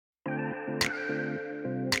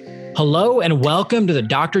Hello and welcome to the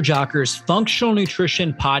Dr. Jocker's Functional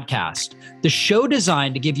Nutrition Podcast, the show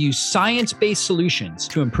designed to give you science-based solutions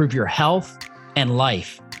to improve your health and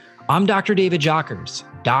life. I'm Dr. David Jockers,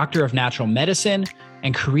 Doctor of Natural Medicine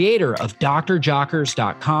and creator of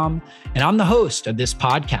drjockers.com, and I'm the host of this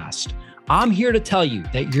podcast. I'm here to tell you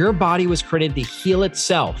that your body was created to heal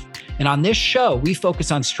itself, and on this show, we focus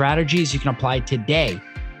on strategies you can apply today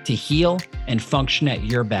to heal and function at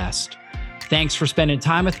your best. Thanks for spending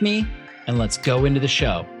time with me, and let's go into the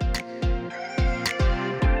show.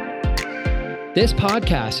 This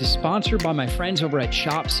podcast is sponsored by my friends over at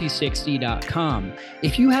shopc60.com.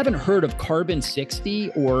 If you haven't heard of carbon 60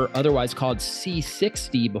 or otherwise called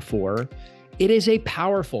C60 before, it is a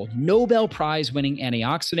powerful Nobel Prize winning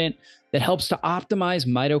antioxidant that helps to optimize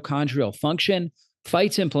mitochondrial function,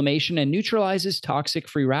 fights inflammation, and neutralizes toxic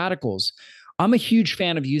free radicals. I'm a huge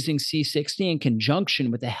fan of using C60 in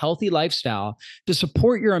conjunction with a healthy lifestyle to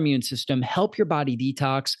support your immune system, help your body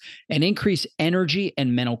detox, and increase energy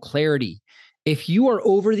and mental clarity. If you are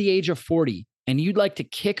over the age of 40 and you'd like to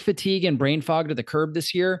kick fatigue and brain fog to the curb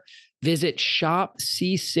this year, visit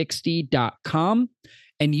shopc60.com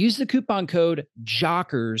and use the coupon code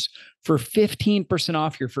JOCKERS for 15%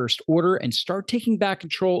 off your first order and start taking back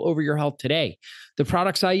control over your health today. The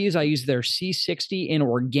products I use their C60 in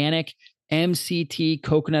organic MCT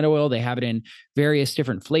coconut oil. They have it in various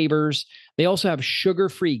different flavors. They also have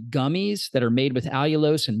sugar-free gummies that are made with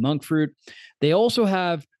allulose and monk fruit. They also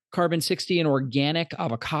have carbon 60 in organic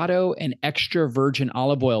avocado and extra virgin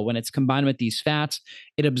olive oil. When it's combined with these fats,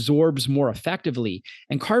 it absorbs more effectively.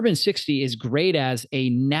 And carbon 60 is great as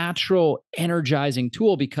a natural energizing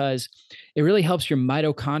tool because it really helps your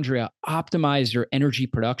mitochondria optimize your energy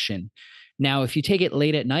production. Now, if you take it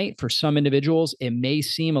late at night, for some individuals, it may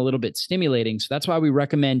seem a little bit stimulating. So that's why we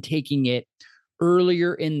recommend taking it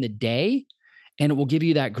earlier in the day, and it will give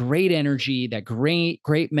you that great energy, that great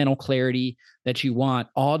mental clarity that you want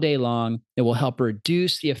all day long. It will help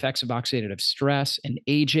reduce the effects of oxidative stress and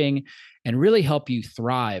aging and really help you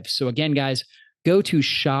thrive. So again, guys, go to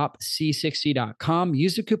shopc60.com,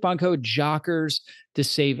 use the coupon code JOCKERS to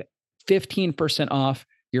save 15% off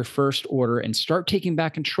your first order and start taking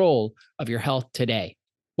back control of your health today.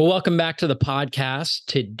 Well, welcome back to the podcast.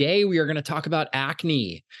 Today, we are going to talk about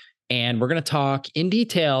acne, and we're going to talk in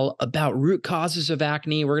detail about root causes of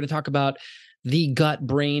acne. We're going to talk about the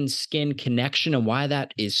gut-brain-skin connection and why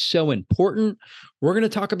that is so important. We're going to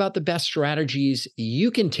talk about the best strategies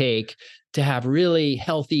you can take to have really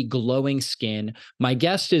healthy, glowing skin. My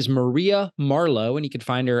guest is Maria Marlowe, and you can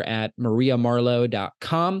find her at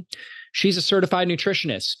mariamarlowe.com. She's a certified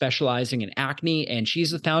nutritionist specializing in acne, and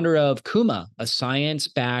she's the founder of Kuma, a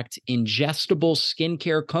science-backed ingestible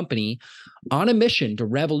skincare company on a mission to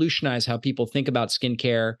revolutionize how people think about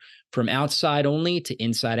skincare from outside only to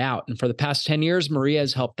inside out. And for the past 10 years, Maria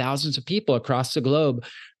has helped thousands of people across the globe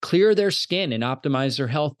clear their skin and optimize their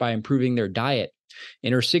health by improving their diet.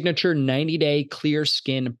 In her signature 90-day clear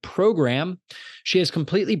skin program, she has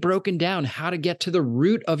completely broken down how to get to the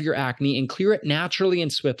root of your acne and clear it naturally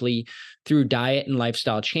and swiftly through diet and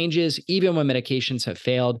lifestyle changes, even when medications have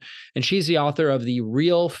failed. And she's the author of the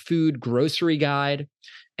Real Food Grocery Guide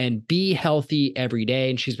and Be Healthy Every Day.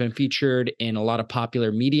 And she's been featured in a lot of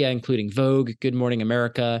popular media, including Vogue, Good Morning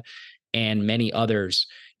America, and many others.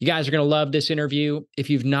 You guys are going to love this interview. If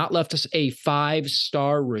you've not left us a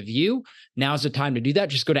 5-star review, now's the time to do that.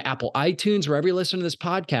 Just go to Apple iTunes, wherever you listen to this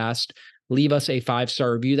podcast, leave us a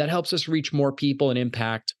 5-star review. That helps us reach more people and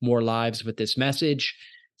impact more lives with this message.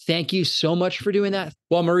 Thank you so much for doing that.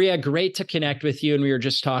 Well, Maria, great to connect with you. And we were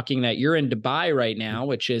just talking that you're in Dubai right now,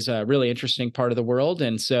 which is a really interesting part of the world.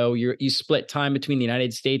 And so you split time between the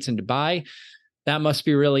United States and Dubai. That must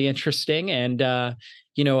be really interesting. And,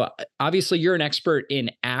 obviously you're an expert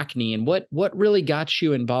in acne, and what really got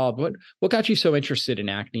you involved? What got you so interested in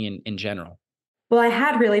acne in general? Well, I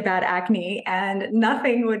had really bad acne and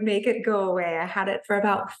nothing would make it go away. I had it for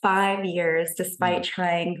about 5 years, despite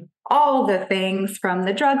trying all the things from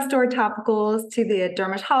the drugstore topicals to the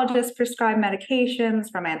dermatologist prescribed medications,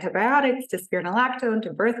 from antibiotics to spironolactone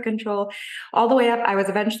to birth control, all the way up. I was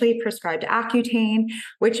eventually prescribed Accutane,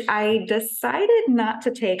 which I decided not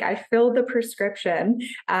to take. I filled the prescription,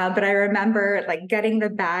 but I remember getting the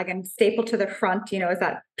bag and stapled to the front, is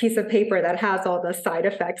that piece of paper that has all the side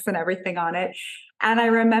effects and everything on it. And I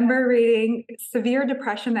remember reading severe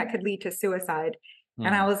depression that could lead to suicide.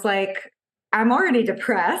 And I was like, I'm already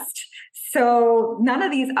depressed, so none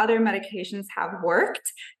of these other medications have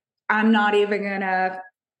worked. I'm not even gonna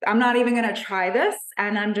try this.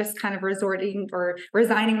 And I'm just kind of resigning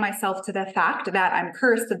myself to the fact that I'm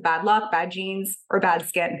cursed with bad luck, bad genes, or bad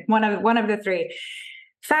skin. One of the three.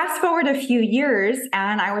 Fast forward a few years,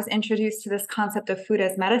 and I was introduced to this concept of food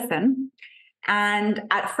as medicine. And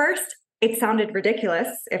at first, it sounded ridiculous,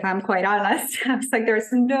 if I'm quite honest. I was like, there's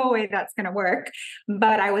no way that's going to work.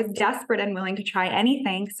 But I was desperate and willing to try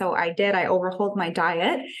anything. So I did. I overhauled my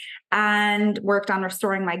diet and worked on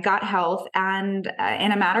restoring my gut health. And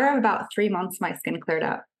in a matter of about 3 months, my skin cleared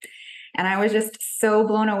up. And I was just so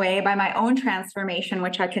blown away by my own transformation,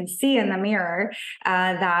 which I can see in the mirror,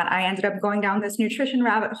 that I ended up going down this nutrition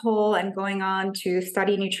rabbit hole and going on to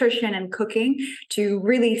study nutrition and cooking to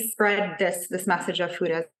really spread this message of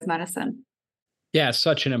food as medicine. Yeah,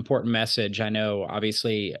 such an important message. I know,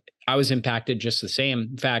 obviously, I was impacted just the same.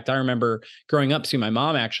 In fact, I remember growing up, my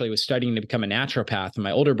mom actually was studying to become a naturopath, and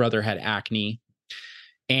my older brother had acne.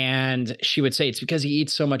 And she would say, it's because he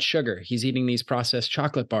eats so much sugar. He's eating these processed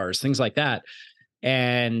chocolate bars, things like that.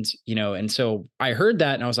 And, and so I heard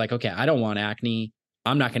that and I was like, okay, I don't want acne.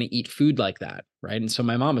 I'm not going to eat food like that. Right. And so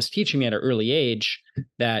my mom was teaching me at an early age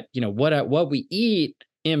that, what we eat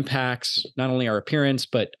impacts not only our appearance,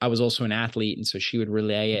 but I was also an athlete. And so she would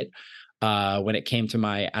relay it when it came to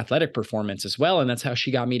my athletic performance as well. And that's how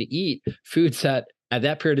she got me to eat foods that at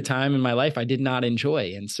that period of time in my life, I did not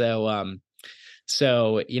enjoy. And so,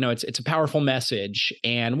 it's a powerful message.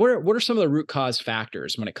 And what are some of the root cause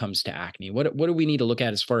factors when it comes to acne? What do we need to look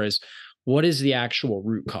at as far as what is the actual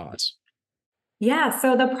root cause? Yeah,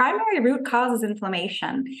 so the primary root cause is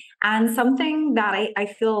inflammation. And something that I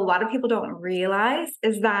feel a lot of people don't realize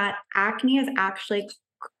is that acne is actually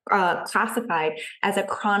classified as a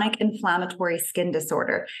chronic inflammatory skin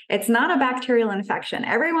disorder. It's not a bacterial infection.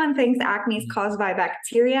 Everyone thinks acne is caused by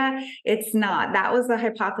bacteria. It's not. That was the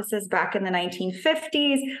hypothesis back in the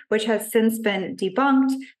 1950s, which has since been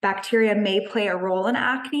debunked. Bacteria may play a role in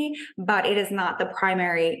acne, but it is not the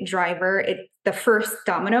primary driver. The first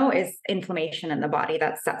domino is inflammation in the body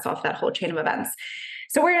that sets off that whole chain of events.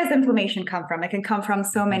 So where does inflammation come from? It can come from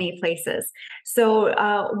so many places. So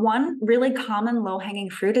one really common low-hanging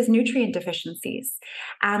fruit is nutrient deficiencies.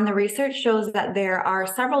 And the research shows that there are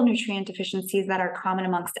several nutrient deficiencies that are common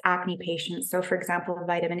amongst acne patients. So for example,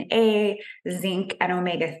 vitamin A, zinc, and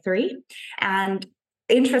omega-3. And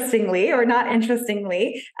interestingly, or not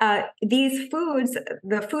interestingly, these foods,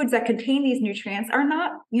 the foods that contain these nutrients are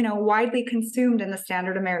not, widely consumed in the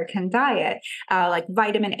standard American diet. Like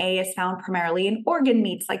vitamin A is found primarily in organ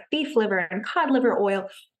meats like beef liver and cod liver oil.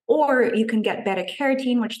 Or you can get beta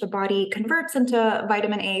carotene, which the body converts into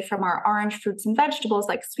vitamin A from our orange fruits and vegetables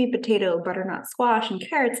like sweet potato, butternut squash, and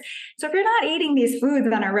carrots. So if you're not eating these foods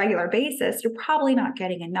on a regular basis, you're probably not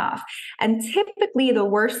getting enough. And typically, the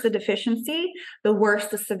worse the deficiency, the worse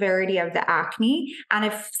the severity of the acne. And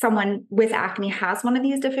if someone with acne has one of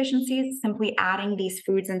these deficiencies, simply adding these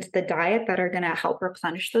foods into the diet that are going to help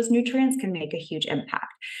replenish those nutrients can make a huge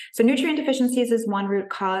impact. So nutrient deficiencies is one root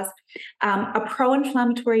cause. A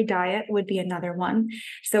pro-inflammatory diet would be another one.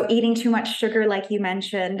 So eating too much sugar, like you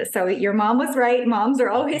mentioned. So your mom was right. Moms are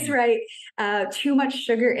always right. Too much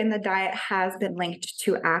sugar in the diet has been linked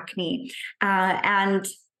to acne. And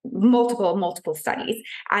multiple studies.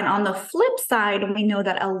 And on the flip side, we know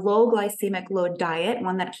that a low glycemic load diet,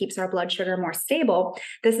 one that keeps our blood sugar more stable,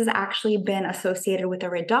 this has actually been associated with a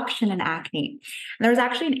reduction in acne. And there was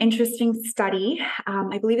actually an interesting study,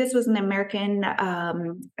 I believe this was in the American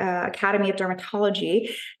Academy of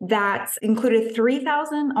Dermatology, that included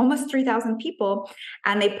almost 3,000 people,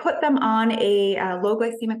 and they put them on a low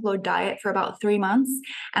glycemic load diet for about 3 months.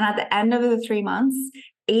 And at the end of the 3 months,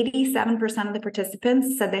 87% of the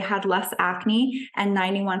participants said they had less acne, and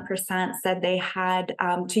 91% said they had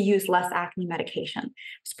to use less acne medication.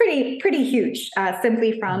 It's pretty huge,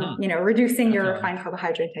 simply from reducing your refined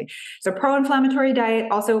carbohydrate intake. So pro-inflammatory diet,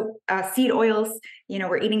 also seed oils.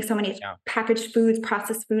 We're eating so many packaged foods,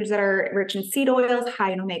 processed foods that are rich in seed oils,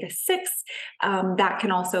 high in omega-6. That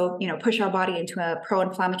can also push our body into a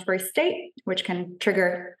pro-inflammatory state, which can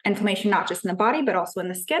trigger inflammation not just in the body but also in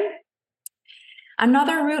the skin.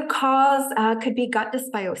 Another root cause could be gut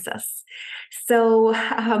dysbiosis. So,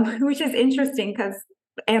 which is interesting because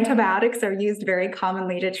antibiotics are used very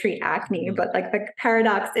commonly to treat acne, but like the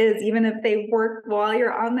paradox is, even if they work while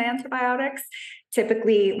you're on the antibiotics,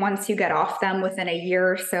 typically once you get off them within a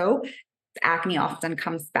year or so, acne often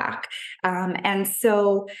comes back. And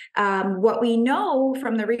so what we know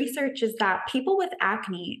from the research is that people with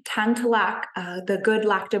acne tend to lack the good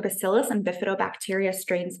lactobacillus and bifidobacteria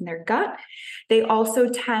strains in their gut. They also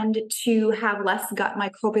tend to have less gut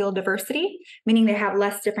microbial diversity, meaning they have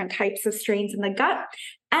less different types of strains in the gut.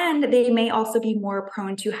 And they may also be more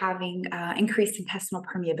prone to having increased intestinal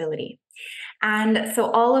permeability. And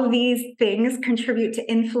so all of these things contribute to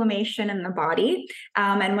inflammation in the body.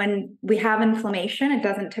 And when we have inflammation, it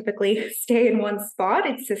doesn't typically stay in one spot.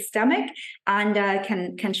 It's systemic and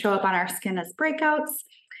can show up on our skin as breakouts.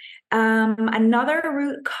 Another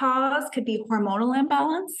root cause could be hormonal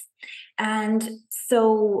imbalance. And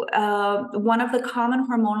so one of the common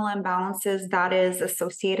hormonal imbalances that is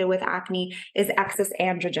associated with acne is excess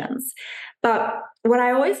androgens. But what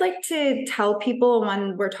I always like to tell people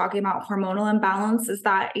when we're talking about hormonal imbalance is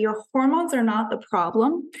that your hormones are not the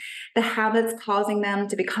problem. The habits causing them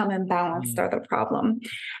to become imbalanced are the problem.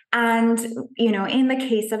 And, in the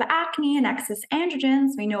case of acne and excess androgens,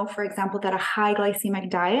 we know, for example, that a high glycemic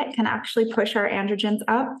diet can actually push our androgens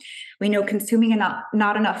up. We know consuming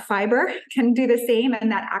not enough fiber can do the same,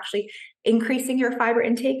 and that actually increasing your fiber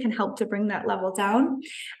intake can help to bring that level down.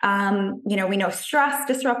 We know stress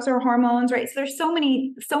disrupts our hormones, right? So there's so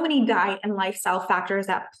many diet and lifestyle factors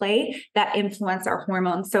at play that influence our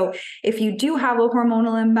hormones. So if you do have a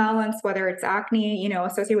hormonal imbalance, whether it's acne,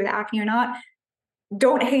 associated with acne or not,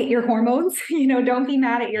 don't hate your hormones, don't be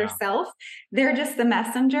mad at yourself. They're just the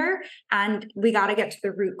messenger, and we got to get to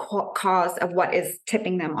the root cause of what is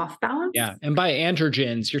tipping them off balance. Yeah. And by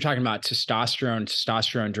androgens, you're talking about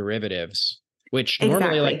testosterone derivatives, which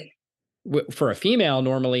normally, for a female,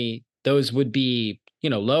 normally those would be,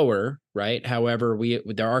 lower, right? However,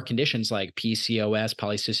 there are conditions like PCOS,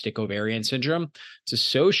 polycystic ovarian syndrome. It's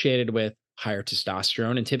associated with higher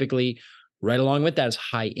testosterone, and typically right along with that is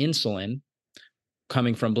high insulin,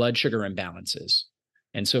 coming from blood sugar imbalances.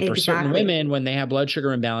 And so for certain women, when they have blood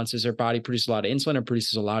sugar imbalances, their body produces a lot of insulin and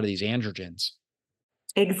produces a lot of these androgens.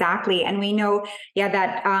 Exactly. And we know,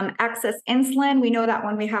 that excess insulin, we know that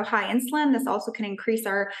when we have high insulin, this also can increase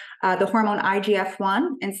the hormone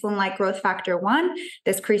IGF-1, insulin-like growth factor 1.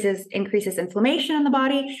 This increases inflammation in the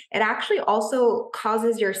body. It actually also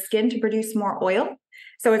causes your skin to produce more oil.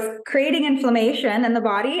 So it's creating inflammation in the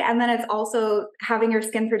body, and then it's also having your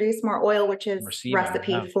skin produce more oil, which is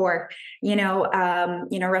recipe for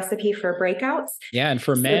breakouts. Yeah, and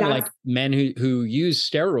for men, men who use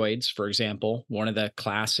steroids, for example, one of the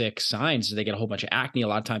classic signs is they get a whole bunch of acne a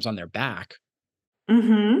lot of times on their back.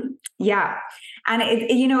 Yeah, and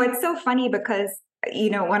it's so funny because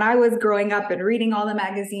when I was growing up and reading all the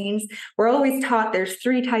magazines, we're always taught there's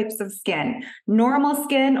 3 types of skin: normal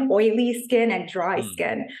skin, oily skin, and dry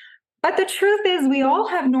skin. But the truth is we all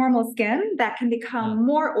have normal skin that can become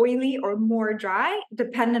more oily or more dry,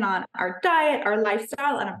 dependent on our diet, our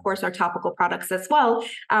lifestyle, and of course our topical products as well.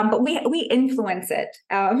 But we influence it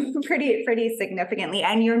pretty significantly.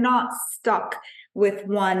 And you're not stuck with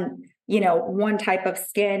one type of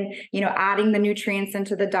skin. Adding the nutrients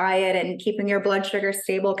into the diet and keeping your blood sugar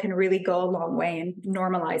stable can really go a long way in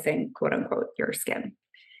normalizing, quote unquote, your skin.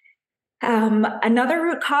 Another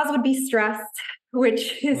root cause would be stress,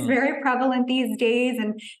 which is very prevalent these days.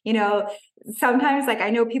 And, sometimes I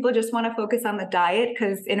know people just want to focus on the diet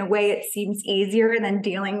because in a way it seems easier than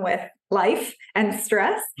dealing with life and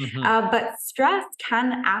stress. But stress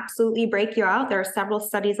can absolutely break you out. There are several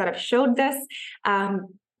studies that have showed this.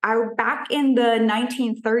 Back in the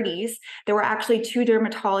 1930s, there were actually 2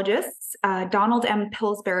 dermatologists, Donald M.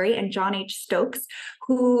 Pillsbury and John H. Stokes,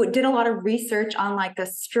 who did a lot of research on the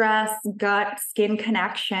stress, gut, skin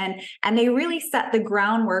connection. And they really set the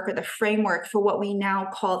groundwork or the framework for what we now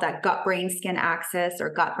call that gut-brain-skin axis or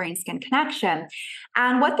gut-brain-skin connection.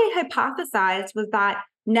 And what they hypothesized was that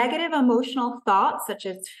negative emotional thoughts such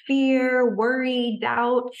as fear, worry,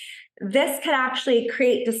 doubt, this could actually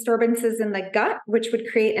create disturbances in the gut, which would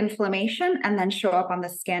create inflammation and then show up on the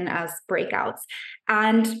skin as breakouts.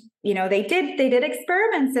 And, they did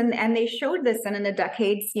experiments and they showed this. And in the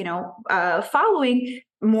decades, following,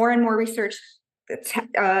 more and more research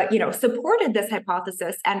supported this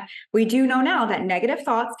hypothesis. And we do know now that negative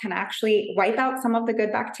thoughts can actually wipe out some of the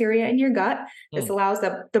good bacteria in your gut. This allows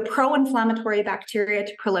the pro-inflammatory bacteria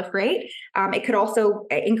to proliferate. It could also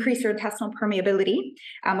increase your intestinal permeability,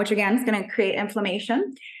 which again is going to create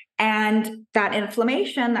inflammation. And that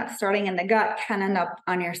inflammation that's starting in the gut can end up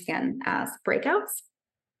on your skin as breakouts.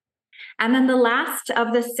 And then the last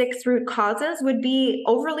of the 6 root causes would be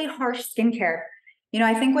overly harsh skincare.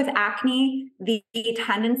 I think with acne, the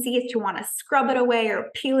tendency is to want to scrub it away or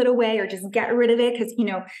peel it away or just get rid of it because,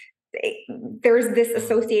 there's this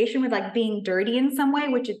association with being dirty in some way,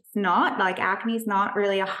 which it's not. Acne is not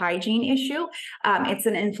really a hygiene issue. It's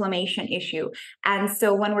an inflammation issue. And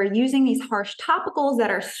so when we're using these harsh topicals that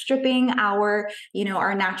are stripping our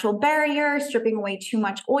natural barrier, stripping away too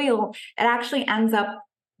much oil, it actually ends up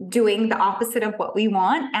doing the opposite of what we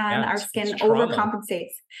want, and Yeah, our it's skin trauma.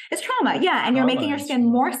 overcompensates. It's trauma, yeah, and you're making Trauma your is skin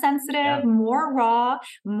more sensitive, yeah. more raw,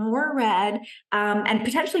 more red, and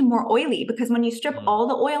potentially more oily, because when you strip all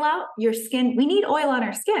the oil out, your skin, we need oil on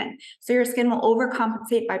our skin, so your skin will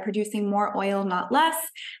overcompensate by producing more oil, not less.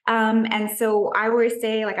 And so I always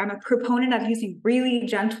say, like, I'm a proponent of using really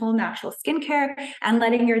gentle, natural skincare and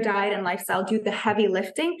letting your diet and lifestyle do the heavy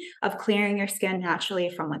lifting of clearing your skin naturally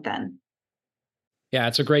from within. Yeah,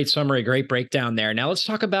 it's a great summary, great breakdown there. Now let's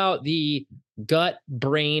talk about the gut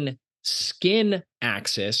brain skin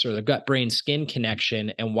axis, or the gut brain skin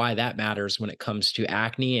connection, and why that matters when it comes to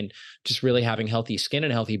acne and just really having healthy skin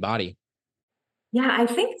and a healthy body. Yeah, I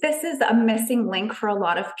think this is a missing link for a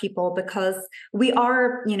lot of people, because we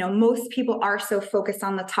are, most people are so focused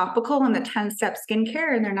on the topical and the 10-step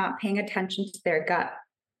skincare, and they're not paying attention to their gut.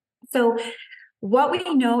 So what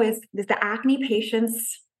we know is the acne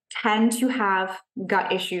patients tend to have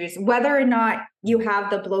gut issues, whether or not you have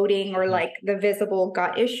the bloating or like the visible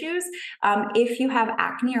gut issues. If you have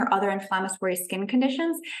acne or other inflammatory skin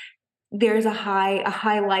conditions, there's a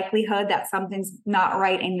high likelihood that something's not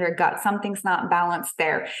right in your gut, something's not balanced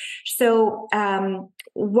there. So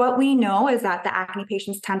what we know is that the acne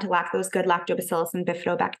patients tend to lack those good lactobacillus and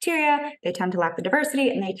bifidobacteria. They tend to lack the diversity,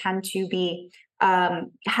 and they tend to be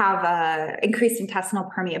have increased intestinal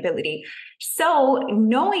permeability. So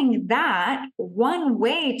knowing that, one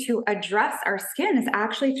way to address our skin is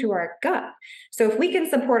actually through our gut. So if we can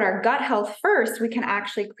support our gut health first, we can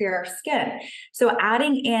actually clear our skin. So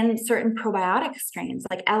adding in certain probiotic strains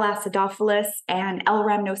like L. acidophilus and L.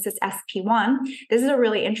 rhamnosus sp1, this is a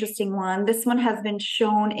really interesting one. This one has been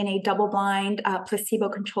shown in a double-blind,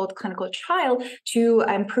 placebo-controlled clinical trial to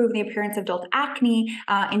improve the appearance of adult acne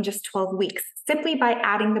in just 12 weeks, simply by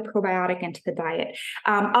adding the probiotic into the diet.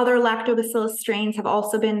 Other lactobacillus strains have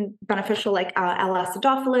also been beneficial, like L.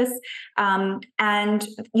 acidophilus. And,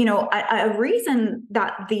 a reason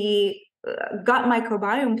that the gut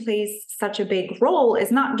microbiome plays such a big role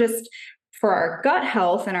is not just for our gut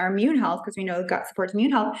health and our immune health, because we know the gut supports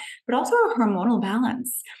immune health, but also our hormonal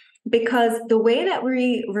balance. Because the way that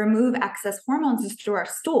we remove excess hormones is through our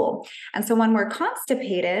stool. And so when we're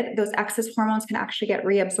constipated, those excess hormones can actually get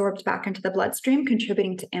reabsorbed back into the bloodstream,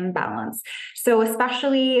 contributing to imbalance. So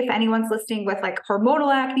especially if anyone's listening with like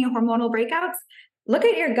hormonal acne, hormonal breakouts, look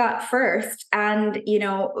at your gut first, and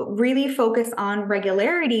really focus on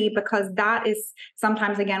regularity, because that is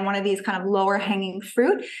sometimes, again, one of these kind of lower hanging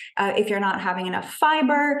fruit. If you're not having enough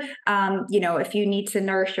fiber, if you need to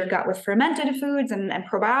nourish your gut with fermented foods and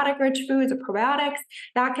probiotic rich foods or probiotics,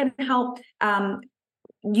 that can help.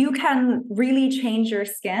 You can really change your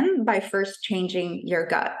skin by first changing your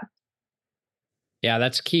gut. Yeah,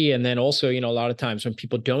 that's key. And then also, a lot of times when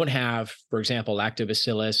people don't have, for example,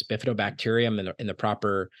 lactobacillus, bifidobacterium in the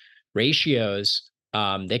proper ratios,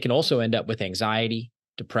 they can also end up with anxiety,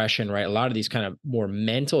 depression, right? A lot of these kind of more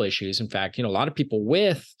mental issues. In fact, a lot of people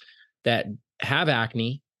that have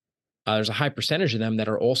acne, there's a high percentage of them that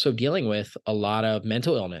are also dealing with a lot of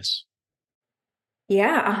mental illness.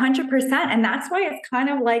 Yeah, 100%. And that's why it's kind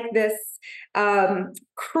of like this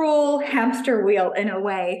cruel hamster wheel in a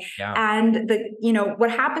way. Yeah. And what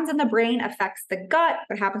happens in the brain affects the gut.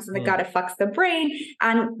 What happens in the gut affects the brain,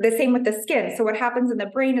 and the same with the skin. So what happens in the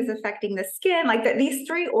brain is affecting the skin. Like these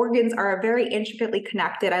three organs are very intricately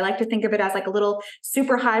connected. I like to think of it as like a little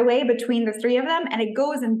super highway between the three of them, and it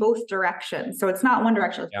goes in both directions. So it's not one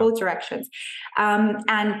direction; it's both directions.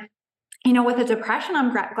 And with the depression,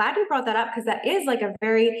 I'm glad you brought that up, because that is like a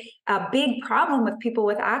very big problem with people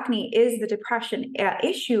with acne, is the depression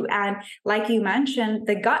issue. And like you mentioned,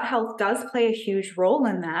 the gut health does play a huge role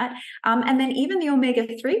in that. And then even the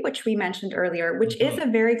omega-3, which we mentioned earlier, which is a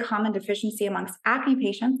very common deficiency amongst acne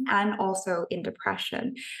patients and also in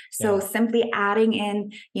depression. So simply adding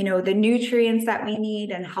in, the nutrients that we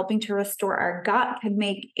need and helping to restore our gut can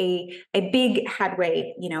make a big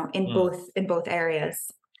headway, in both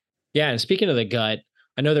areas. Yeah. And speaking of the gut,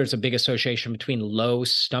 I know there's a big association between low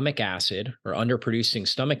stomach acid or underproducing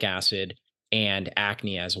stomach acid and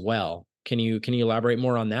acne as well. Can you elaborate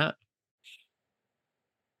more on that?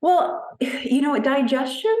 Well,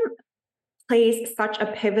 digestion plays such a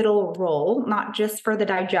pivotal role, not just for the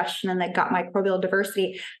digestion and the gut microbial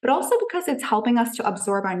diversity, but also because it's helping us to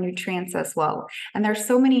absorb our nutrients as well. And there's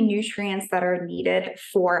so many nutrients that are needed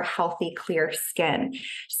for healthy, clear skin.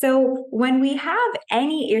 So when we have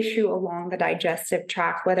any issue along the digestive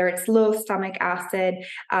tract, whether it's low stomach acid,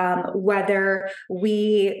 whether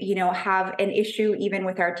we, have an issue even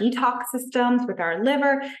with our detox systems, with our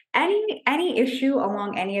liver, any issue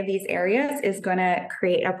along any of these areas is going to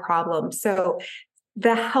create a problem. So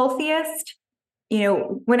the healthiest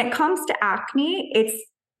when it comes to acne, it's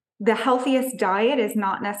the healthiest diet is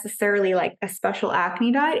not necessarily like a special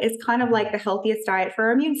acne diet. It's kind of like the healthiest diet for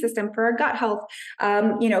our immune system, for our gut health,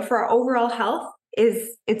 for our overall health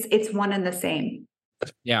it's one and the same.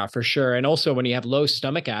 Yeah, for sure. And also when you have low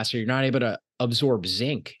stomach acid, you're not able to absorb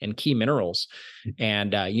zinc and key minerals.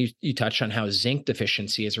 And you touched on how zinc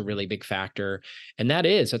deficiency is a really big factor. And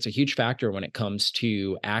that's a huge factor when it comes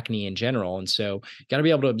to acne in general. And so you got to be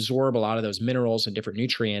able to absorb a lot of those minerals and different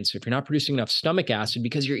nutrients. If you're not producing enough stomach acid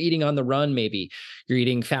because you're eating on the run, maybe you're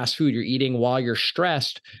eating fast food, you're eating while you're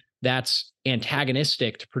stressed, that's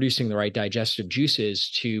antagonistic to producing the right digestive juices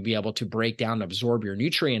to be able to break down and absorb your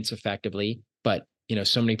nutrients effectively. But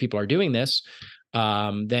so many people are doing this,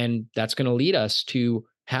 then that's going to lead us to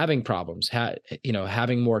having problems,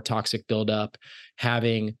 having more toxic buildup,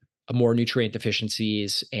 having more nutrient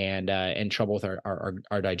deficiencies, and trouble with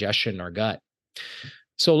our digestion, our gut.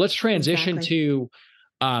 So let's transition to,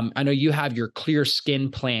 I know you have your clear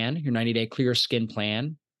skin plan, your 90-day clear skin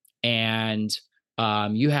plan, and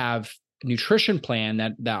you have nutrition plan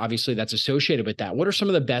that obviously that's associated with that. What are some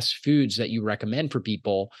of the best foods that you recommend for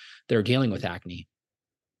people that are dealing with acne?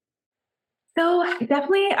 So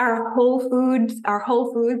definitely our whole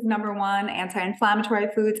foods, number one, anti-inflammatory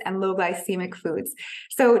foods and low glycemic foods.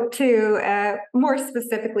 So to more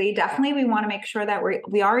specifically, definitely we want to make sure that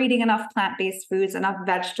we are eating enough plant-based foods, enough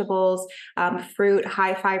vegetables, fruit,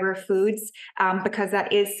 high fiber foods, because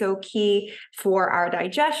that is so key for our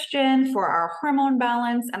digestion, for our hormone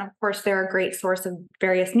balance. And of course, they're a great source of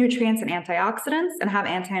various nutrients and antioxidants and have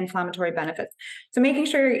anti-inflammatory benefits. So making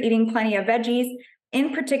sure you're eating plenty of veggies,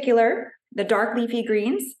 in particular, the dark leafy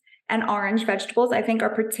greens and orange vegetables, I think,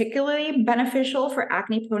 are particularly beneficial for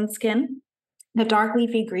acne-prone skin. The dark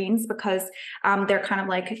leafy greens, because they're kind of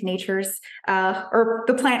like nature's or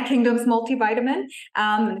the plant kingdom's multivitamin,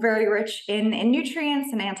 very rich in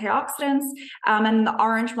nutrients and antioxidants. And the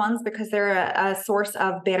orange ones, because they're a source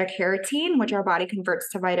of beta carotene, which our body converts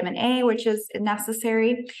to vitamin A, which is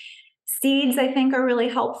necessary. Seeds, I think, are really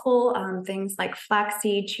helpful. Things like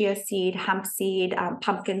flaxseed, chia seed, hemp seed,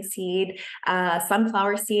 pumpkin seed,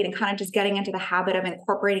 sunflower seed, and kind of just getting into the habit of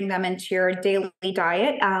incorporating them into your daily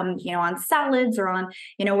diet, on salads or on,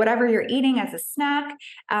 whatever you're eating as a snack.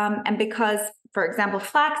 And because, for example,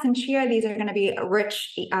 flax and chia, these are going to be a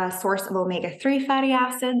rich source of omega-3 fatty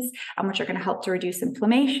acids, which are going to help to reduce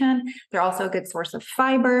inflammation. They're also a good source of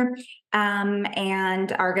fiber,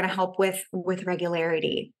 and are going to help with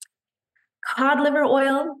regularity. Cod liver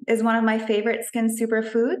oil is one of my favorite skin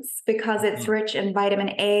superfoods because it's rich in vitamin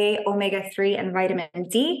A, omega-3, and vitamin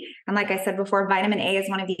D. And like I said before, vitamin A is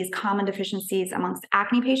one of these common deficiencies amongst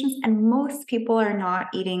acne patients, and most people are not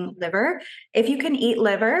eating liver. If you can eat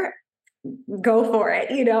liver, go for it.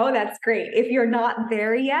 That's great. If you're not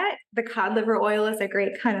there yet, the cod liver oil is a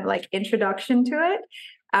great kind of like introduction to it.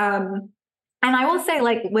 And I will say,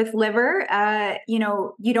 like with liver,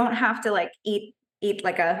 you don't have to like eat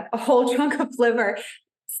like a whole chunk of liver.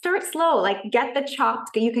 Start slow, like get the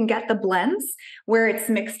chopped, you can get the blends where it's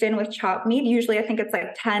mixed in with chopped meat. Usually I think it's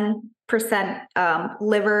like 10%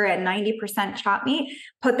 liver and 90% chopped meat.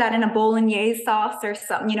 Put that in a bolognese sauce or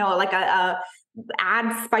something, like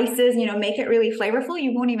add spices, make it really flavorful.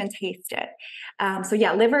 You won't even taste it. So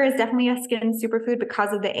yeah, liver is definitely a skin superfood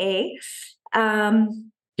because of the A.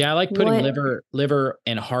 Yeah, I like putting liver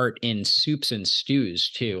and heart in soups and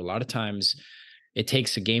stews too. A lot of times it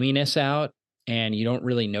takes the gaminess out and you don't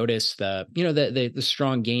really notice the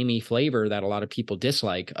strong gamey flavor that a lot of people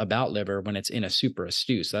dislike about liver when it's in a soup or a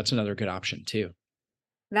stew. So that's another good option too.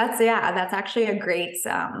 That's actually a great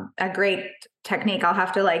technique. I'll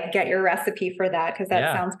have to like get your recipe for that because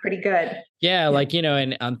that sounds pretty good. Yeah, like,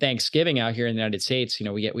 and on Thanksgiving out here in the United States,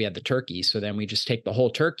 we had the turkey. So then we just take the whole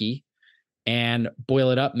turkey and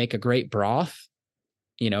boil it up, make a great broth,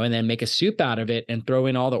 and then make a soup out of it and throw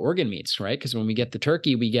in all the organ meats, right? Because when we get the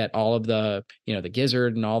turkey, we get all of the, the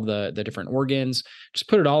gizzard and all the different organs, just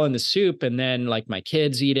put it all in the soup. And then like my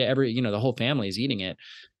kids eat it, the whole family is eating it.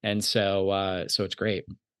 And so it's great.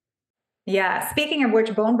 Yeah. Speaking of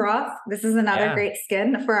which, bone broth, this is another great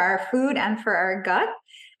skin for our food and for our gut.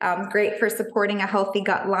 Great for supporting a healthy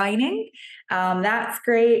gut lining. That's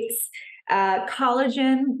great.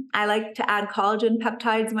 Collagen. I like to add collagen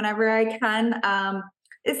peptides whenever I can.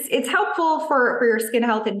 It's helpful for your skin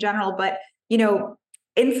health in general, but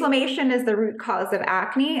inflammation is the root cause of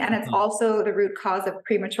acne, and it's also the root cause of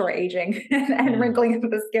premature aging and wrinkling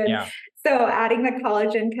of the skin. Yeah. So adding the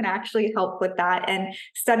collagen can actually help with that. And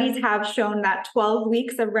studies have shown that 12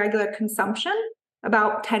 weeks of regular consumption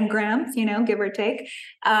about 10 grams, give or take,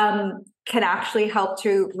 can actually help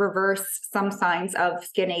to reverse some signs of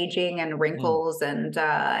skin aging and wrinkles and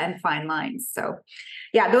fine lines. So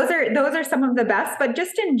yeah, those are some of the best, but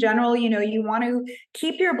just in general, you want to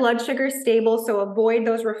keep your blood sugar stable. So avoid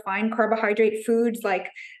those refined carbohydrate foods like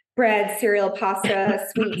bread, cereal, pasta,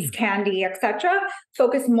 sweets, candy, etc.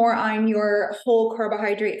 Focus more on your whole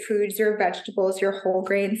carbohydrate foods, your vegetables, your whole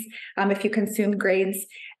grains, if you consume grains.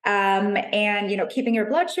 And keeping your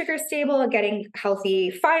blood sugar stable, getting healthy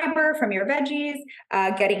fiber from your veggies,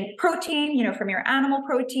 getting protein, from your animal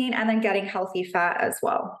protein, and then getting healthy fat as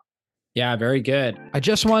well. Yeah, very good. I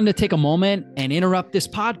just wanted to take a moment and interrupt this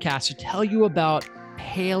podcast to tell you about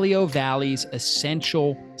Paleo Valley's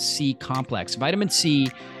Essential C complex. Vitamin C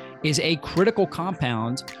is a critical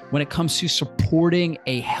compound when it comes to supporting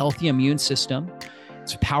a healthy immune system.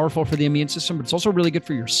 It's powerful for the immune system, but it's also really good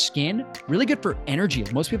for your skin, really good for energy.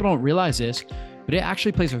 Most people don't realize this, but it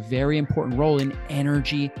actually plays a very important role in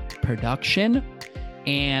energy production.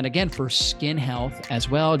 And again, for skin health as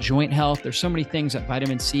well, joint health. There's so many things that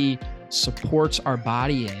vitamin C supports our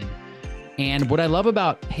body in. And what I love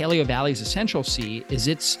about Paleo Valley's Essential C is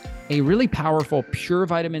it's a really powerful pure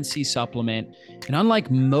vitamin C supplement. And unlike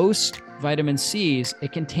most vitamin Cs,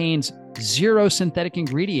 it contains 0 synthetic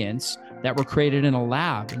ingredients that were created in a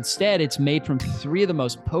lab. Instead, it's made from 3 of the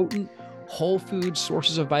most potent whole food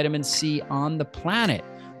sources of vitamin C on the planet.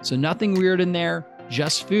 So nothing weird in there,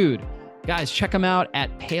 just food. Guys, check them out at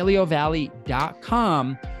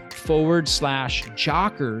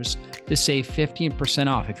paleovalley.com/jockers to save 15%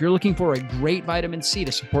 off. If you're looking for a great vitamin C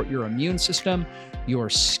to support your immune system,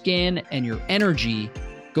 your skin, and your energy,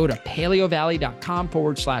 go to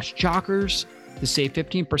paleovalley.com/jockers to save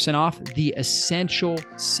 15% off the Essential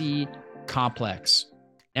C complex.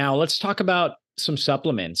 Now let's talk about some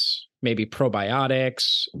supplements, maybe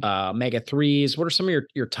probiotics, omega-3s. What are some of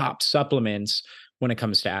your top supplements when it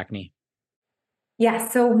comes to acne? Yeah,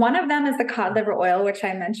 so one of them is the cod liver oil, which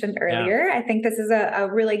I mentioned earlier. Yeah. I think this is a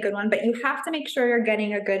really good one, but you have to make sure you're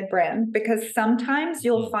getting a good brand, because sometimes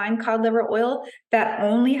you'll find cod liver oil that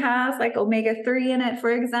only has like omega-3 in it,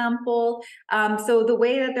 for example. So the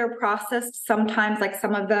way that they're processed, sometimes like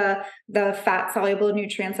some of the fat soluble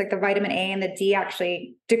nutrients like the vitamin A and the D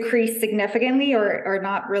actually decrease significantly or are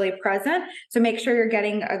not really present. So make sure you're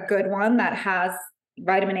getting a good one that has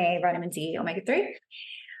vitamin A, vitamin D, omega-3.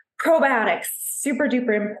 Probiotics, super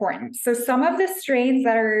duper important. So some of the strains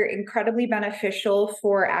that are incredibly beneficial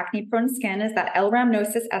for acne-prone skin is that L.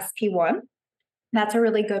 rhamnosus sp1. That's a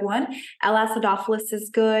really good one. L. acidophilus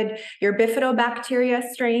is good. Your bifidobacteria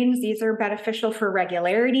strains, these are beneficial for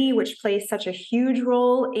regularity, which plays such a huge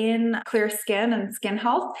role in clear skin and skin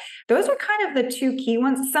health. Those are kind of the 2 key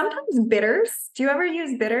ones. Sometimes bitters. Do you ever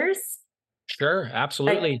use bitters? Sure,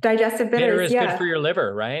 absolutely. Like digestive bitters, bitter is good for your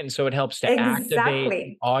liver, right? And so it helps to Exactly.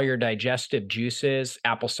 activate all your digestive juices,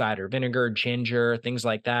 apple cider vinegar, ginger, things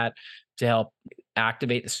like that, to help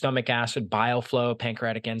activate the stomach acid, bile flow,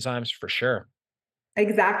 pancreatic enzymes, for sure.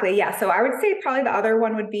 Exactly. Yeah. So I would say probably the other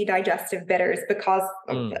one would be digestive bitters, because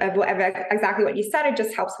of exactly what you said. It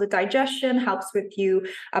just helps with digestion, helps with you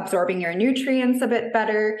absorbing your nutrients a bit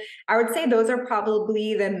better. I would say those are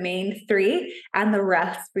probably the main 3, and the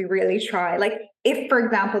rest we really try. Like if, for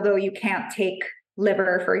example, though, you can't take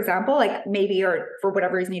liver, for example, like maybe, or for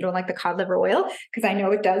whatever reason you don't like the cod liver oil, because I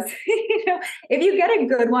know it does, if you get a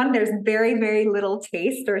good one, there's very, very little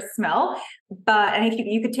taste or smell, and if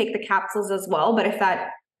you could take the capsules as well, but if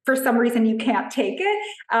that for some reason you can't take it,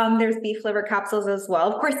 there's beef liver capsules as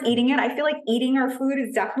well. Of course, eating it, I feel like eating our food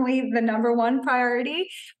is definitely the number 1 priority,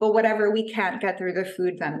 but whatever we can't get through the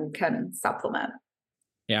food, then we can supplement.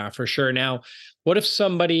 Yeah, for sure. Now, what if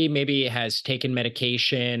somebody maybe has taken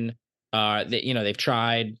medication, that, they've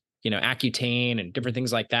tried, Accutane and different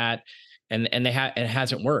things like that, and it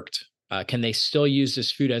hasn't worked. Can they still use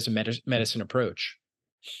this food as a medicine approach?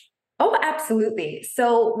 Oh, absolutely.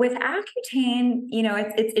 So with Accutane,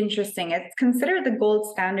 it's interesting. It's considered the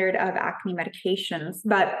gold standard of acne medications,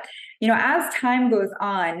 but as time goes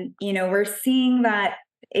on, we're seeing that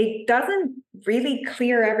it doesn't really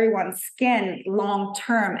clear everyone's skin long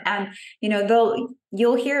term. And,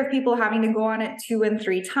 you'll hear of people having to go on it 2 and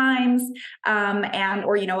 3 times,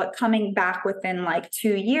 or coming back within like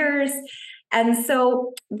 2 years. And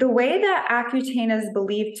so the way that Accutane is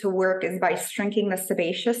believed to work is by shrinking the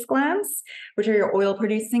sebaceous glands, which are your oil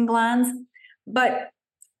producing glands. But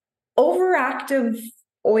overactive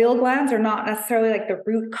oil glands are not necessarily like the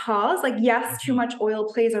root cause. Like, yes, too Mhm. much oil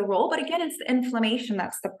plays a role, but again, it's the inflammation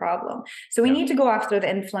that's the problem. So we Yeah. need to go after the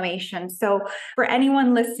inflammation. So for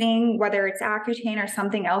anyone listening, whether it's Accutane or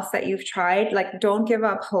something else that you've tried, like, don't give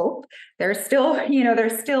up hope. There's still,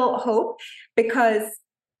 there's still hope, because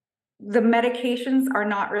the medications are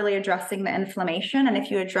not really addressing the inflammation. And if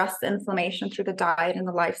you address the inflammation through the diet and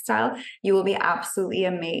the lifestyle, you will be absolutely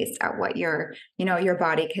amazed at what your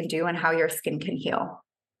body can do and how your skin can heal.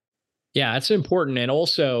 Yeah, that's important. And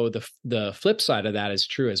also the flip side of that is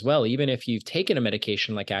true as well. Even if you've taken a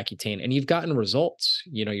medication like Accutane and you've gotten results,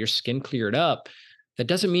 your skin cleared up, that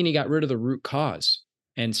doesn't mean you got rid of the root cause.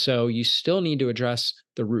 And so you still need to address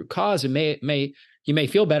the root cause. And you may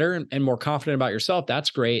feel better and more confident about yourself. That's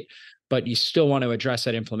great. But you still want to address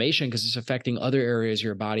that inflammation because it's affecting other areas of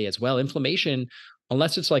your body as well. Inflammation,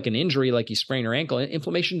 unless it's like an injury, like you sprain your ankle,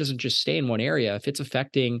 inflammation doesn't just stay in one area. If it's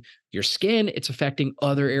affecting your skin, it's affecting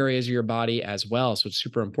other areas of your body as well. So it's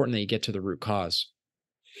super important that you get to the root cause.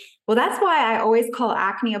 Well, that's why I always call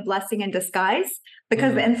acne a blessing in disguise,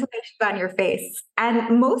 because the Mm, inflammation's on your face.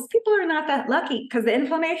 And most people are not that lucky because the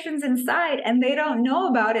inflammation's inside and they don't know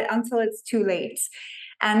about it until it's too late.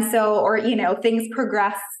 And so, or, things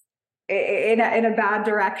progress in a bad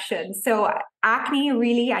direction. So acne,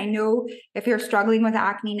 really, I know if you're struggling with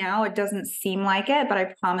acne now, it doesn't seem like it, but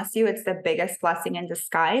I promise you it's the biggest blessing in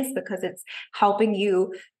disguise, because it's helping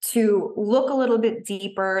you to look a little bit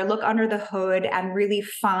deeper, look under the hood, and really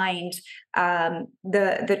find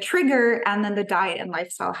the trigger, and then the diet and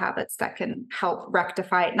lifestyle habits that can help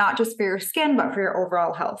rectify it, not just for your skin, but for your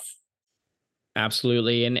overall health.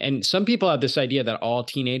 absolutely. And some people have this idea that all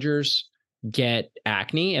teenagers get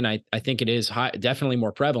acne. And I think it is definitely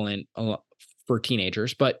more prevalent for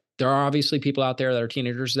teenagers, but there are obviously people out there that are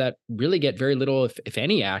teenagers that really get very little, if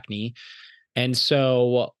any, acne. And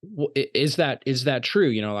so is that true?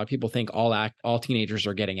 A lot of people think all teenagers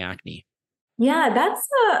are getting acne. Yeah, that's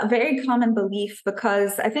a very common belief,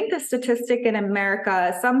 because I think the statistic in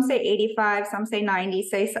America, some say 85, some say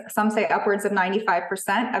 90, some say upwards of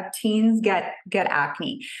 95% of teens get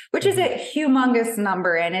acne, which is Mhm. a humongous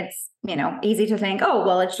number. And it's, easy to think, oh,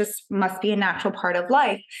 well, it just must be a natural part of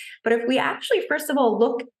life. But if we actually, first of all,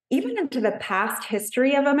 look even into the past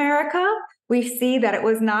history of America, we see that it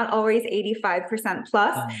was not always 85%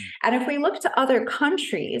 plus. Mm. And if we look to other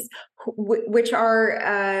countries, which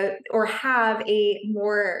are or have a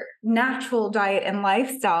more natural diet and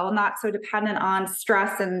lifestyle, not so dependent on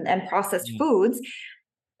stress and processed Mm. foods,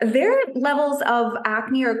 their levels of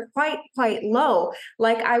acne are quite low.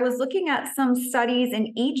 Like, I was looking at some studies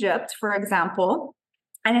in Egypt, for example,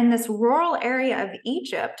 and in this rural area of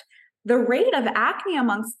Egypt, the rate of acne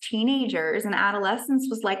amongst teenagers and adolescents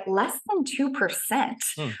was like less than 2%,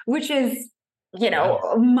 Mm. which is,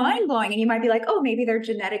 Wow. mind blowing. And you might be like, oh, maybe they're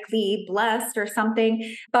genetically blessed or something.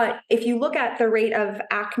 But if you look at the rate of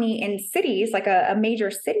acne in cities, like a major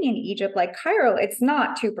city in Egypt, like Cairo, it's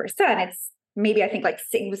not 2%. It's maybe, I think, like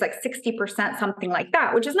it was like 60%, something like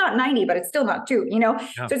that, which is not 90, but it's still not 2. Yeah.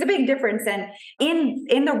 So it's a big difference. And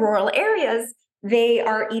in the rural areas, they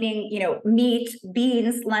are eating, meat,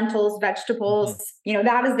 beans, lentils, vegetables, Mhm.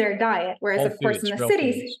 that is their diet. Whereas, Whole of course, in foods, the real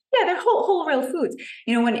cities, foods. yeah, they're whole real foods.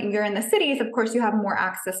 When you're in the cities, of course, you have more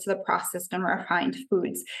access to the processed and refined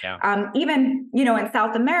foods. Yeah. Even, in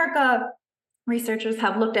South America, researchers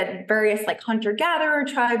have looked at various like hunter-gatherer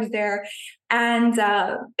tribes there. And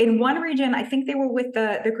in one region, I think they were with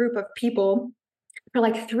the group of people for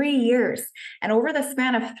like 3 years. And over the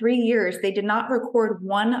span of 3 years, they did not record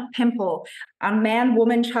one pimple on man,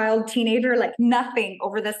 woman, child, teenager, like nothing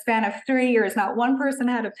over the span of 3 years. Not one person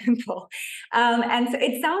had a pimple. And so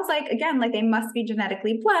it sounds like, again, like they must be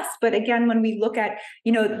genetically blessed. But again, when we look at,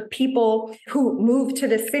 people who move to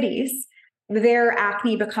the cities, their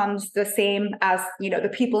acne becomes the same as, the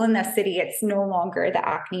people in the city. It's no longer the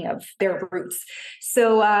acne of their roots.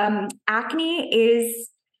 So acne is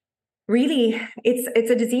really, it's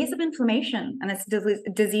a disease of inflammation, and it's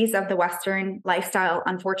a disease of the Western lifestyle,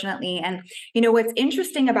 unfortunately. And what's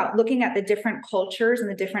interesting about looking at the different cultures and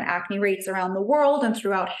the different acne rates around the world and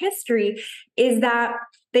throughout history is that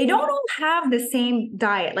they don't all have the same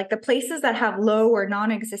diet. Like, the places that have low or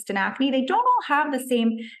non-existent acne, they don't all have the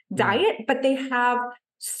same Mm. diet, but they have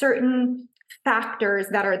certain factors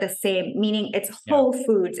that are the same, meaning it's Yeah. whole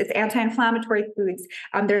foods, it's anti-inflammatory foods.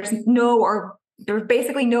 There's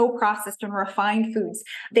basically no processed and refined foods.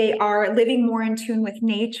 They are living more in tune with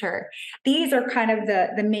nature. These are kind of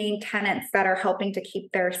the main tenets that are helping to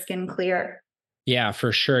keep their skin clear. Yeah,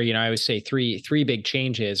 for sure. I always say three big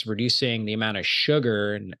changes: reducing the amount of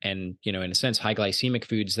sugar and in a sense, high glycemic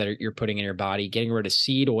foods that you're putting in your body, getting rid of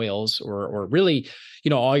seed oils or really,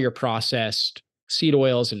 all your processed seed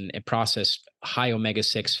oils and processed high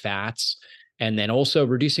omega-6 fats. And then also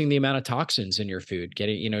reducing the amount of toxins in your food,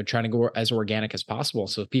 getting, trying to go as organic as possible.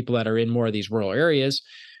 So people that are in more of these rural areas,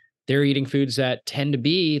 they're eating foods that tend to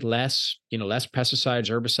be less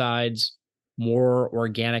pesticides, herbicides, more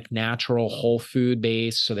organic, natural, whole food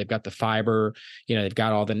based. So they've got the fiber, they've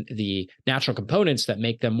got all the natural components that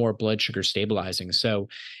make them more blood sugar stabilizing. So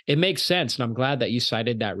it makes sense. And I'm glad that you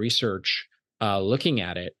cited that research looking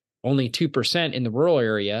at it. Only 2% in the rural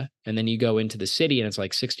area. And then you go into the city and it's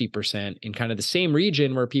like 60% in kind of the same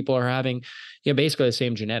region where people are having, basically the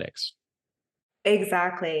same genetics.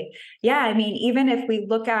 Exactly. Yeah. I mean, even if we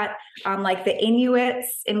look at like the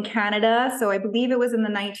Inuits in Canada, so I believe it was in the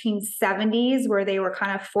 1970s where they were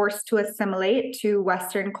kind of forced to assimilate to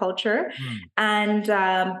Western culture. Mm.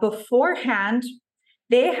 And beforehand,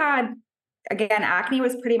 they had, again, acne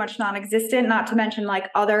was pretty much non-existent, not to mention like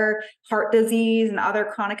other heart disease and other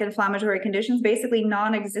chronic inflammatory conditions, basically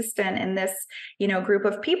non-existent in this, group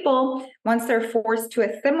of people. Once they're forced to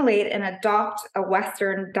assimilate and adopt a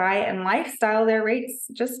Western diet and lifestyle, their rates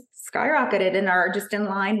just skyrocketed and are just in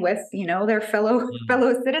line with, their fellow Mm.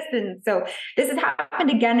 fellow citizens. So this has happened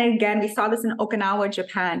again and again. We saw this in Okinawa,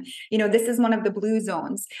 Japan. This is one of the blue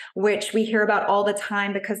zones, which we hear about all the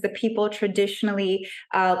time because the people traditionally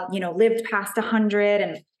lived past 100.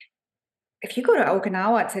 And if you go to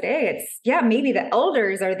Okinawa today, maybe the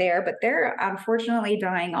elders are there, but they're unfortunately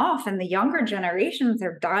dying off. And the younger generations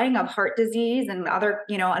are dying of heart disease and other,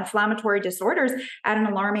 inflammatory disorders at an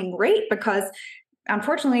alarming rate because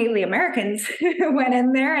unfortunately the Americans went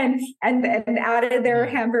in there and added their Mm.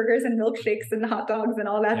 hamburgers and milkshakes and hot dogs and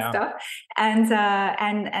all that Yeah. stuff.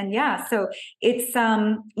 And yeah, so it's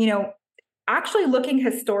actually looking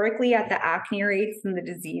historically at the acne rates and the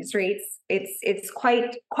disease rates, it's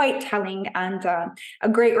quite telling and a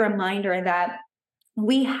great reminder that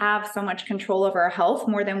we have so much control over our health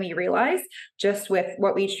more than we realize, just with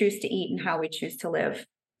what we choose to eat and how we choose to live.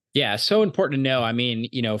 Yeah, so important to know. I mean,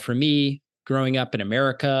 for me, growing up in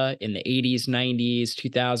America in the 80s, 90s,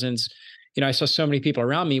 2000s, I saw so many people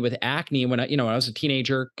around me with acne when I was a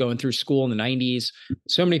teenager going through school in the 90s.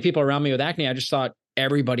 So many people around me with acne, I just thought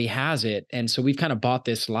everybody has it. And so we've kind of bought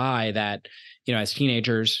this lie that, as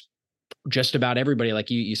teenagers, just about everybody, like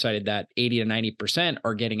you cited, that 80 to 90%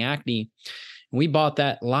 are getting acne. We bought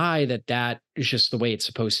that lie that is just the way it's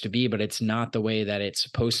supposed to be, but it's not the way that it's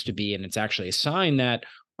supposed to be. And it's actually a sign that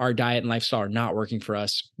our diet and lifestyle are not working for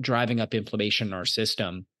us, driving up inflammation in our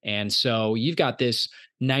system. And so you've got this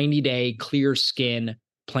 90-day clear skin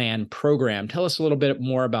plan program. Tell us a little bit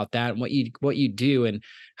more about that and what you do and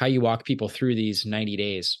how you walk people through these 90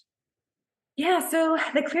 days. Yeah, so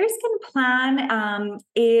the Clear Skin Plan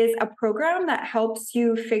is a program that helps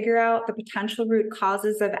you figure out the potential root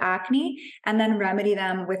causes of acne and then remedy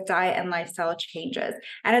them with diet and lifestyle changes.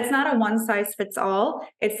 And it's not a one size fits all.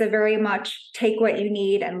 It's a very much take what you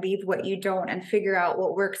need and leave what you don't and figure out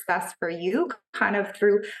what works best for you, kind of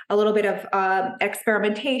through a little bit of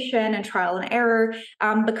experimentation and trial and error.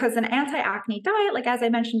 Because an anti-acne diet, like as I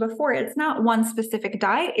mentioned before, it's not one specific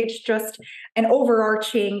diet. It's just an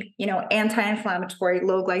overarching, anti-inflammatory,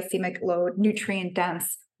 low glycemic load, nutrient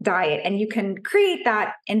dense diet. And you can create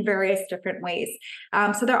that in various different ways.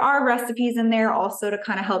 So there are recipes in there also to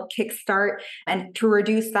kind of help kickstart and to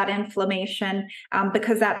reduce that inflammation,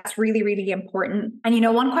 because that's really, really important. And,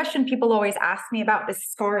 one question people always ask me about is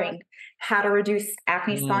scarring, how to reduce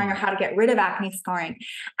acne scarring or how to get rid of acne scarring.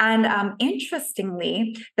 And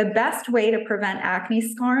interestingly, the best way to prevent acne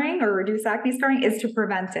scarring or reduce acne scarring is to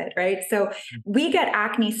prevent it, right? So we get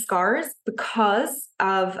acne scars because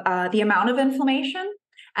of the amount of inflammation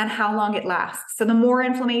and how long it lasts. So the more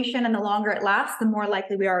inflammation and the longer it lasts, the more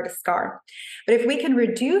likely we are to scar. But if we can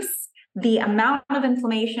reduce the amount of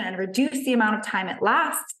inflammation and reduce the amount of time it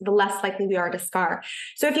lasts, the less likely we are to scar.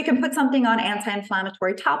 So if you can put something on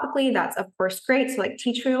anti-inflammatory topically, that's of course great. So like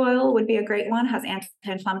tea tree oil would be a great one, has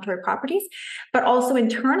anti-inflammatory properties, but also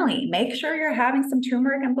internally, make sure you're having some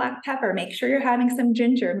turmeric and black pepper, make sure you're having some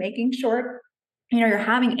ginger, making sure you're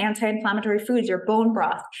having anti-inflammatory foods, your bone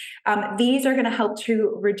broth. These are going to help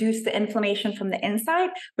to reduce the inflammation from the inside,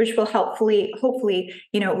 which will hopefully,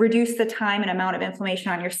 reduce the time and amount of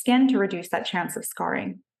inflammation on your skin to reduce that chance of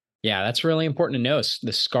scarring. Yeah, that's really important to know.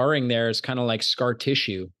 The scarring there is kind of like scar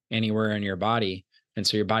tissue anywhere in your body. And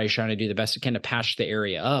so your body's trying to do the best it can to patch the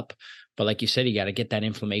area up. But like you said, you got to get that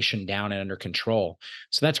inflammation down and under control.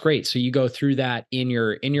 So that's great. So you go through that in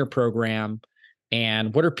your program.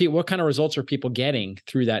 And what kind of results are people getting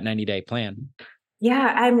through that 90-day plan?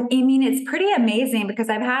 Yeah, I mean, it's pretty amazing because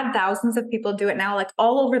I've had thousands of people do it now, like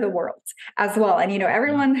all over the world as well. And,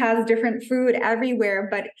 everyone has different food everywhere,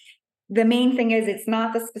 but the main thing is it's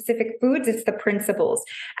not the specific foods, it's the principles.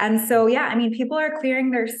 And so, yeah, I mean, people are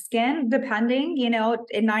clearing their skin depending,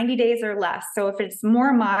 in 90 days or less. So if it's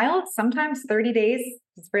more mild, sometimes 30 days,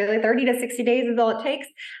 it's really 30 to 60 days is all it takes.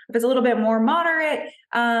 If it's a little bit more moderate,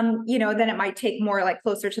 then it might take more like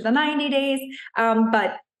closer to the 90 days.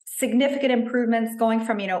 But significant improvements going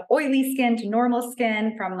from, oily skin to normal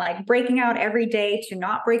skin, from like breaking out every day to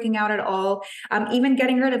not breaking out at all. Even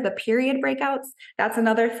getting rid of the period breakouts. That's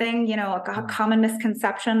another thing, a common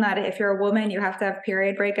misconception that if you're a woman, you have to have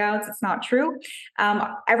period breakouts. It's not true.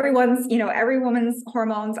 Every woman's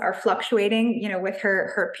hormones are fluctuating, with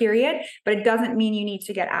her period, but it doesn't mean you need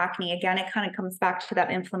to get acne. Again, it kind of comes back to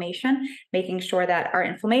that inflammation, making sure that our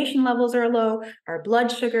inflammation levels are low, our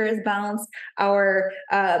blood sugar is balanced, our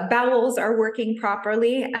bowels are working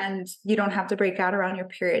properly, and you don't have to break out around your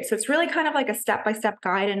period. So it's really kind of like a step-by-step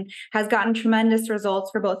guide, and has gotten tremendous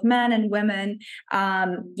results for both men and women,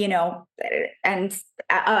 and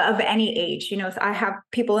of any age. So I have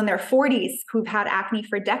people in their 40s who've had acne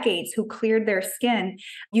for decades who cleared their skin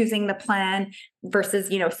using the plan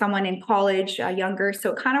versus, someone in college, younger.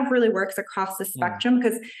 So it kind of really works across the spectrum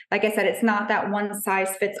because, like I said, it's not that one size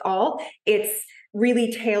fits all. It's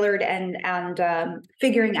really tailored and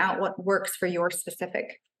figuring out what works for your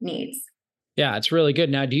specific needs. Yeah, it's really good.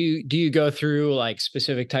 Now, do you go through like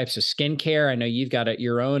specific types of skincare? I know you've got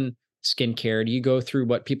your own skincare. Do you go through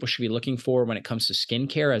what people should be looking for when it comes to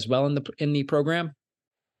skincare as well in the program?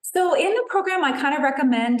 So in the program, I kind of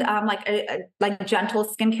recommend like gentle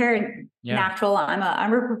skincare and natural. I'm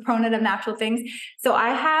a proponent of natural things. So I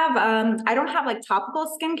have I don't have like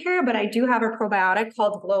topical skincare, but I do have a probiotic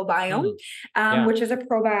called Glow Biome, which is a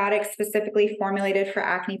probiotic specifically formulated for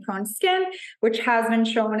acne-prone skin, which has been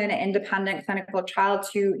shown in an independent clinical trial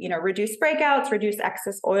to reduce breakouts, reduce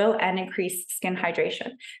excess oil, and increase skin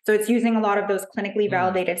hydration. So it's using a lot of those clinically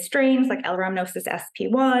validated strains like L. rhamnosus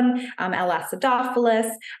sp1, L.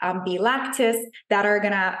 acidophilus, B. lactis, that are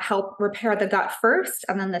going to help repair the gut first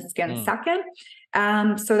and then the skin second.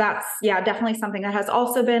 So that's, definitely something that has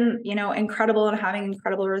also been, incredible and having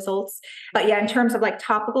incredible results. But in terms of like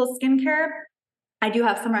topical skincare, I do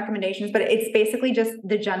have some recommendations, but it's basically just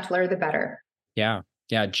the gentler, the better. Yeah.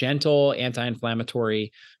 Gentle,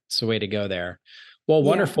 anti-inflammatory. It's the way to go there. Well,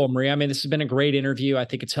 wonderful, Maria. I mean, this has been a great interview. I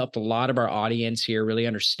think it's helped a lot of our audience here really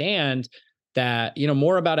understand that,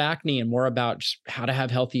 more about acne and more about just how to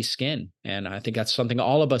have healthy skin. And I think that's something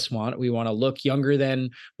all of us want. We want to look younger than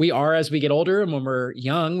we are as we get older. And when we're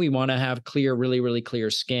young, we want to have clear, really, really clear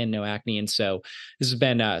skin, no acne. And so this has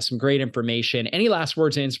been some great information. Any last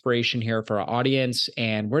words of inspiration here for our audience?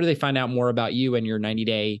 And where do they find out more about you and your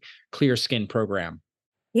 90-day clear skin program?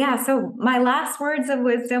 Yeah. So my last words of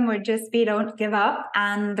wisdom would just be, don't give up,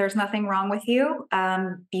 and there's nothing wrong with you.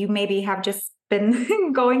 You maybe have just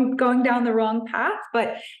been going down the wrong path,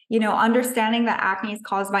 but understanding that acne is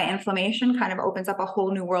caused by inflammation kind of opens up a whole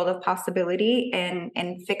new world of possibility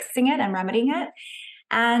in fixing it and remedying it.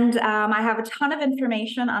 And I have a ton of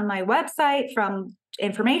information on my website, from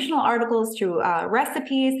informational articles to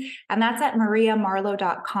recipes, and that's at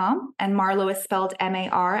mariamarlowe.com. And Marlowe is spelled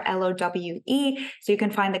Marlowe. So you can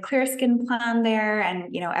find the Clear Skin plan there,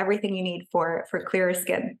 and everything you need for clearer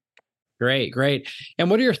skin. Great.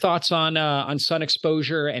 And what are your thoughts on sun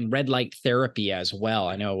exposure and red light therapy as well?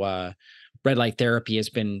 I know red light therapy has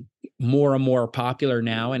been more and more popular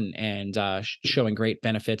now, and showing great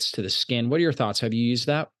benefits to the skin. What are your thoughts? Have you used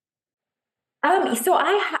that? So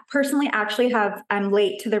I personally actually I'm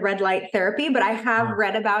late to the red light therapy, but I have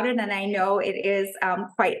read about it, and I know it is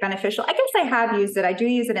quite beneficial. I guess I have used it. I do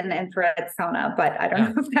use it in the infrared sauna, but I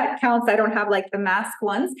don't know if that counts. I don't have like the mask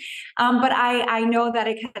ones. But I know that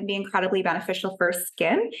it can be incredibly beneficial for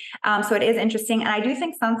skin. So it is interesting. And I do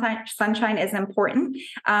think sunshine is important.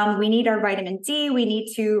 We need our vitamin D. We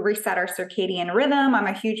need to reset our circadian rhythm. I'm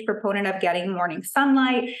a huge proponent of getting morning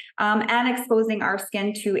sunlight and exposing our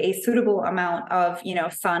skin to a suitable amount of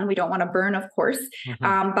sun. We don't want to burn, of course,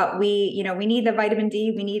 but we need the vitamin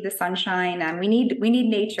D, we need the sunshine, and we need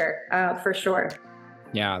nature for sure.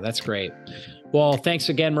 Yeah, that's great. Well, thanks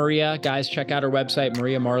again, Maria. Guys, check out our website,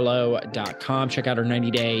 mariamarlowe.com. Check out our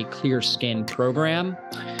 90-day clear skin program.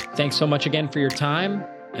 Thanks so much again for your time,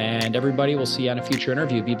 and everybody, we'll see you on a future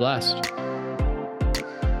interview. Be blessed.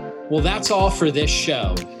 Well, that's all for this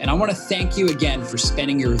show. And I want to thank you again for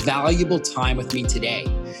spending your valuable time with me today.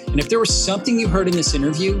 And if there was something you heard in this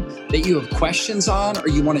interview that you have questions on or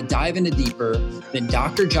you want to dive into deeper, then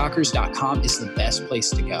drjockers.com is the best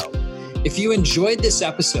place to go. If you enjoyed this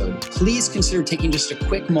episode, please consider taking just a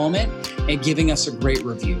quick moment and giving us a great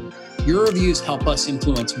review. Your reviews help us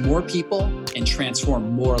influence more people and transform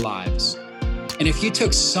more lives. And if you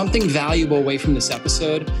took something valuable away from this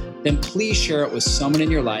episode, then please share it with someone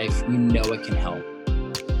in your life you know it can help.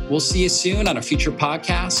 We'll see you soon on a future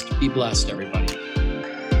podcast. Be blessed, everybody.